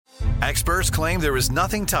Experts claim there is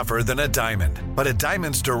nothing tougher than a diamond. But at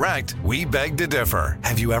Diamonds Direct, we beg to differ.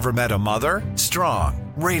 Have you ever met a mother?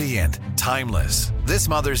 Strong, radiant, timeless. This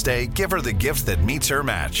Mother's Day, give her the gift that meets her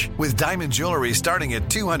match. With diamond jewelry starting at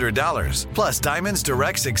 $200. Plus Diamonds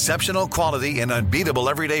Direct's exceptional quality and unbeatable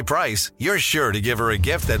everyday price, you're sure to give her a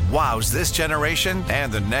gift that wows this generation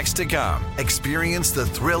and the next to come. Experience the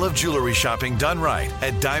thrill of jewelry shopping done right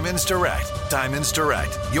at Diamonds Direct. Diamonds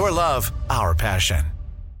Direct. Your love, our passion.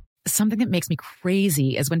 Something that makes me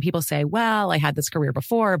crazy is when people say, well, I had this career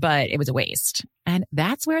before, but it was a waste. And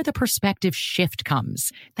that's where the perspective shift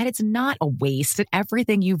comes, that it's not a waste, that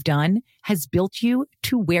everything you've done has built you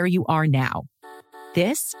to where you are now.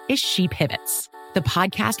 This is She Pivots, the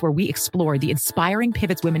podcast where we explore the inspiring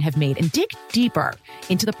pivots women have made and dig deeper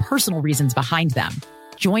into the personal reasons behind them.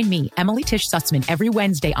 Join me, Emily Tish Sussman, every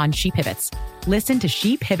Wednesday on She Pivots. Listen to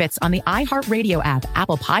She Pivots on the iHeartRadio app,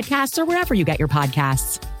 Apple Podcasts, or wherever you get your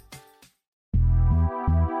podcasts.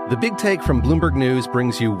 The Big Take from Bloomberg News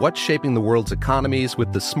brings you what's shaping the world's economies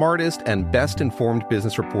with the smartest and best-informed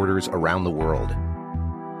business reporters around the world.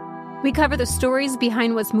 We cover the stories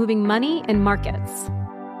behind what's moving money and markets,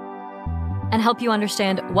 and help you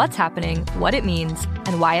understand what's happening, what it means,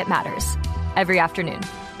 and why it matters every afternoon.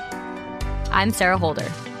 I'm Sarah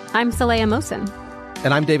Holder. I'm Saleha Mohsin.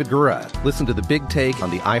 And I'm David Gura. Listen to The Big Take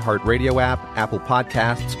on the iHeartRadio app, Apple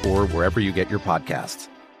Podcasts, or wherever you get your podcasts.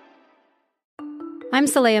 I'm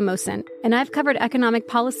Saleha Mohsin, and I've covered economic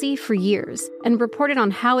policy for years and reported on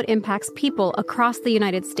how it impacts people across the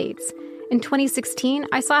United States. In 2016,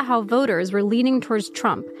 I saw how voters were leaning towards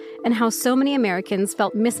Trump and how so many Americans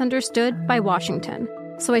felt misunderstood by Washington.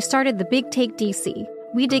 So I started The Big Take DC.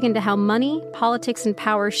 We dig into how money, politics, and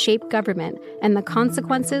power shape government and the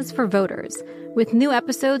consequences for voters. With new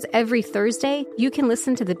episodes every Thursday, you can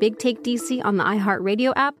listen to The Big Take DC on the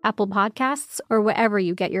iHeartRadio app, Apple Podcasts, or wherever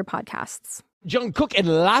you get your podcasts. Jungkook and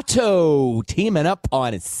Latto teaming up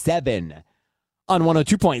on 7 on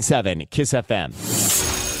 102.7 KIIS-FM.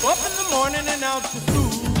 Up in the morning and out to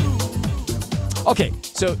school. Okay,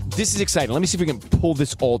 so this is exciting. Let me see if we can pull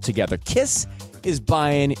this all together. KIIS is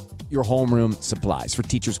buying your homeroom supplies for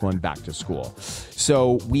teachers going back to school.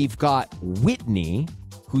 So we've got Whitney,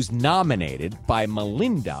 who's nominated by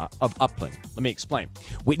Melinda of Upland. Let me explain.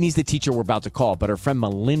 Whitney's the teacher we're about to call, but her friend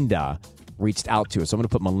Melinda reached out to us. So I'm going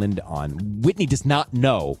to put Melinda on. Whitney does not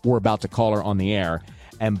know we're about to call her on the air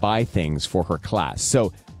and buy things for her class.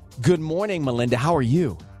 So good morning, Melinda. How are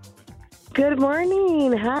you? Good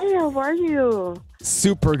morning. Hi, how are you?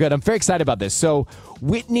 Super good. I'm very excited about this. So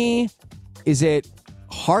Whitney, is it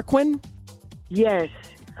Harquin? Yes.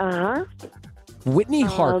 Uh-huh. Whitney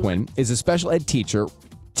Harquin is a special ed teacher.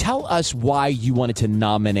 Tell us why you wanted to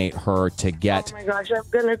nominate her to get oh my gosh, I'm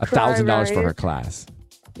gonna cry, $1,000 for her class.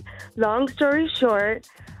 Long story short,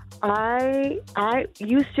 I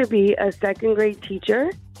used to be a second grade teacher,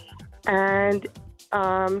 and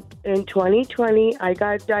in 2020, I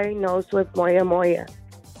got diagnosed with moya.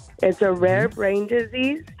 It's a rare brain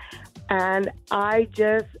disease, and I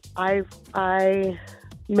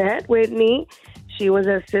met Whitney. She was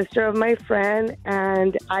a sister of my friend,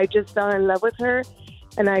 and I just fell in love with her,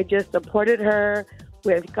 and I just supported her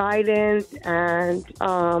with guidance and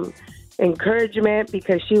encouragement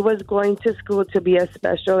because she was going to school to be a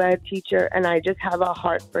special ed teacher, and I just have a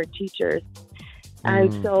heart for teachers.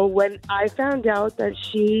 And so when I found out that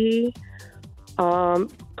she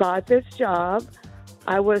got this job,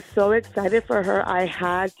 I was so excited for her. I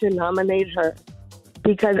had to nominate her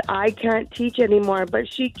because I can't teach anymore, but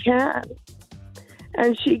she can.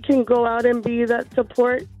 And she can go out and be that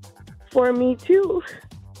support for me too.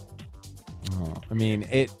 Oh, I mean,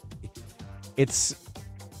 it's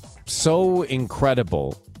so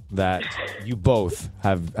incredible that you both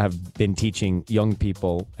have been teaching young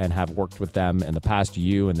people and have worked with them in the past,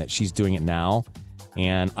 you, and that she's doing it now.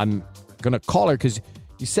 And I'm going to call her because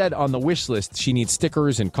you said on the wish list she needs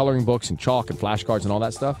stickers and coloring books and chalk and flashcards and all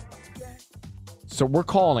that stuff. So we're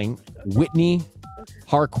calling Whitney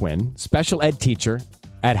Harquin, special ed teacher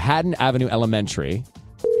at Haddon Avenue Elementary.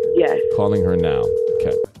 Yes. Calling her now.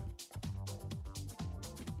 Okay.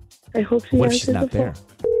 I hope she What if answers she's not the there? phone.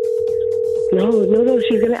 No,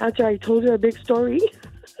 she's going to answer. I told her a big story.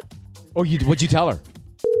 Oh, what'd you tell her?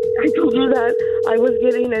 I told her that I was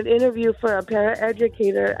getting an interview for a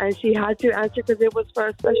paraeducator, and she had to answer because it was for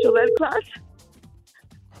a special ed class.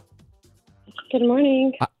 Good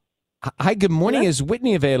morning. Hi, good morning. Hello? Is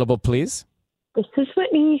Whitney available, please? This is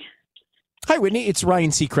Whitney. Hi, Whitney. It's Ryan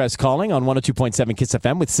Seacrest calling on 102.7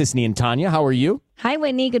 KIIS-FM with Sisney and Tanya. How are you? Hi,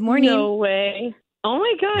 Whitney. Good morning. No way. Oh,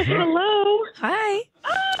 my gosh. Hello. Hi.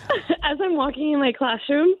 As I'm walking in my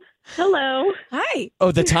classroom, Hello. Hi.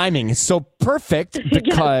 Oh, the timing is so perfect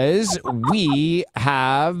because we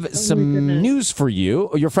have some news for you.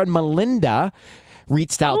 Your friend Melinda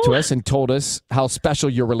reached out to us and told us how special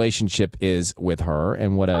your relationship is with her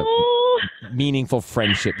and what a meaningful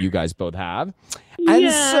friendship you guys both have.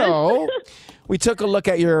 And so we took a look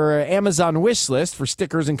at your Amazon wish list for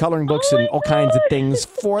stickers and coloring books and all kinds of things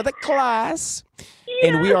for the class.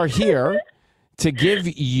 And we are here to give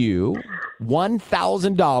you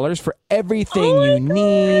 $1,000 for everything you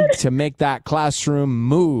need to make that classroom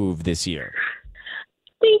move this year.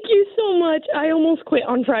 Thank you so much. I almost quit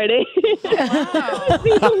on Friday. It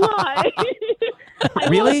means a lot.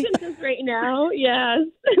 Really? I'm this right now, yes,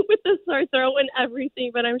 with the sore throat and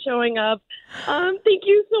everything, but I'm showing up. Thank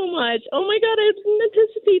you so much. Oh my God, I didn't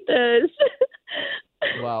anticipate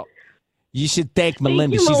this. Well, you should thank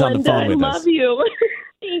Melinda. Thank you, She's on the phone with I us. love you.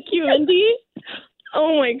 Thank you, Indy.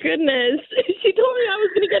 Oh my goodness. She told me I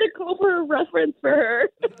was going to get a call for a reference for her.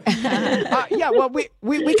 Yeah, well,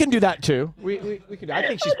 we can do that too. We can. I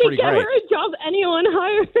think she's pretty get great. her a job anyone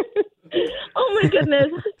hire. Oh my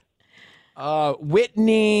goodness.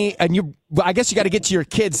 Whitney, and you. Well, I guess you got to get to your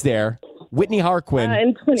kids there. Whitney Harquin,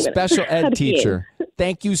 in 20 minutes. special ed Had to pee. teacher.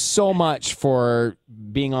 Thank you so much for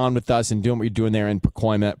being on with us and doing what you're doing there in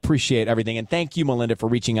Pacoima. Appreciate everything. And thank you, Melinda, for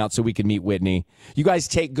reaching out so we could meet Whitney. You guys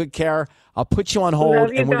take good care. I'll put you on hold,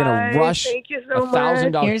 Love you and we're going guys. to rush Thank you so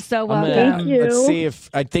 $1,000. You're so welcome. Thank you. Let's see if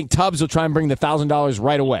I think Tubbs will try and bring the $1,000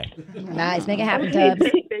 right away. Nice. Make it happen, Tubbs.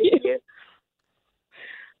 Thank you.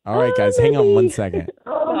 All right, guys, hang on 1 second.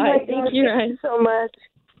 Oh, Bye. my Thank God. you, Thank you so much.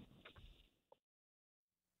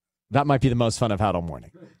 That might be the most fun I've had all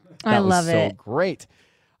morning. I love That was it. so great.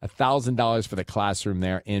 $1,000 for the classroom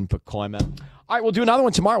there in Pacoima. All right, we'll do another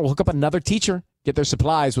one tomorrow. We'll hook up another teacher, get their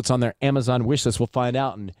supplies, what's on their Amazon wish list. We'll find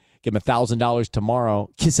out and give them $1,000 tomorrow.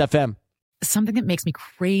 KIIS-FM. Something that makes me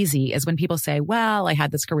crazy is when people say, well, I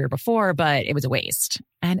had this career before, but it was a waste.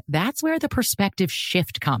 And that's where the perspective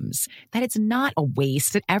shift comes, that it's not a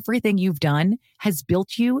waste, that everything you've done has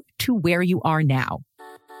built you to where you are now.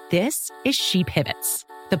 This is She Pivots,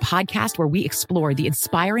 the podcast where we explore the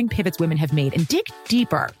inspiring pivots women have made and dig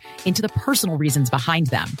deeper into the personal reasons behind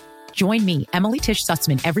them. Join me, Emily Tish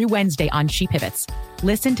Sussman, every Wednesday on She Pivots.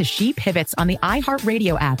 Listen to She Pivots on the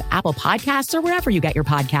iHeartRadio app, Apple Podcasts, or wherever you get your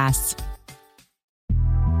podcasts.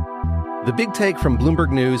 The Big Take from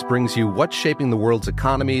Bloomberg News brings you what's shaping the world's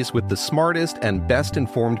economies with the smartest and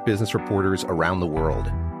best-informed business reporters around the world.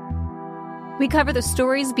 We cover the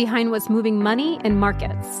stories behind what's moving money and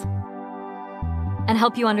markets. And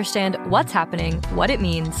help you understand what's happening, what it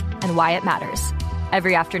means, and why it matters.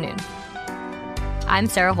 Every afternoon. I'm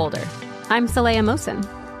Sarah Holder. I'm Saleha Mohsin.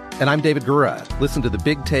 And I'm David Gura. Listen to The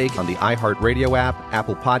Big Take on the iHeartRadio app,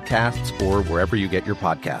 Apple Podcasts, or wherever you get your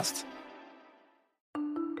podcasts.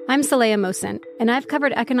 I'm Saleha Mohsin, and I've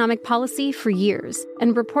covered economic policy for years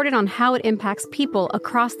and reported on how it impacts people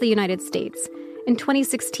across the United States. In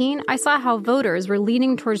 2016, I saw how voters were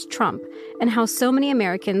leaning towards Trump and how so many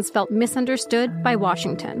Americans felt misunderstood by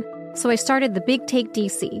Washington. So I started The Big Take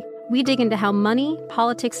DC. We dig into how money,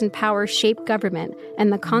 politics, and power shape government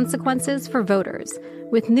and the consequences for voters.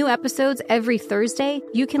 With new episodes every Thursday,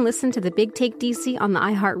 you can listen to The Big Take DC on the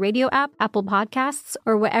iHeartRadio app, Apple Podcasts,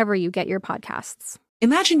 or wherever you get your podcasts.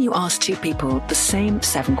 Imagine you ask two people the same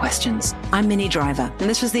 7 questions. I'm Minnie Driver, and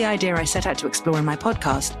this was the idea I set out to explore in my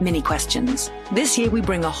podcast, Mini Questions. This year, we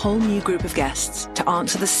bring a whole new group of guests to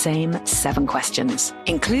answer the same 7 questions,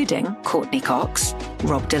 including Courtney Cox,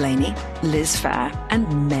 Rob Delaney, Liz Phair,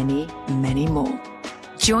 and many, many more.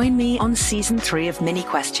 Join me on Season 3 of Mini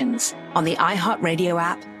Questions on the iHeartRadio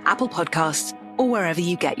app, Apple Podcasts, or wherever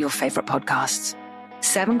you get your favorite podcasts.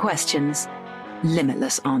 7 questions,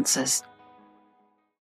 limitless answers.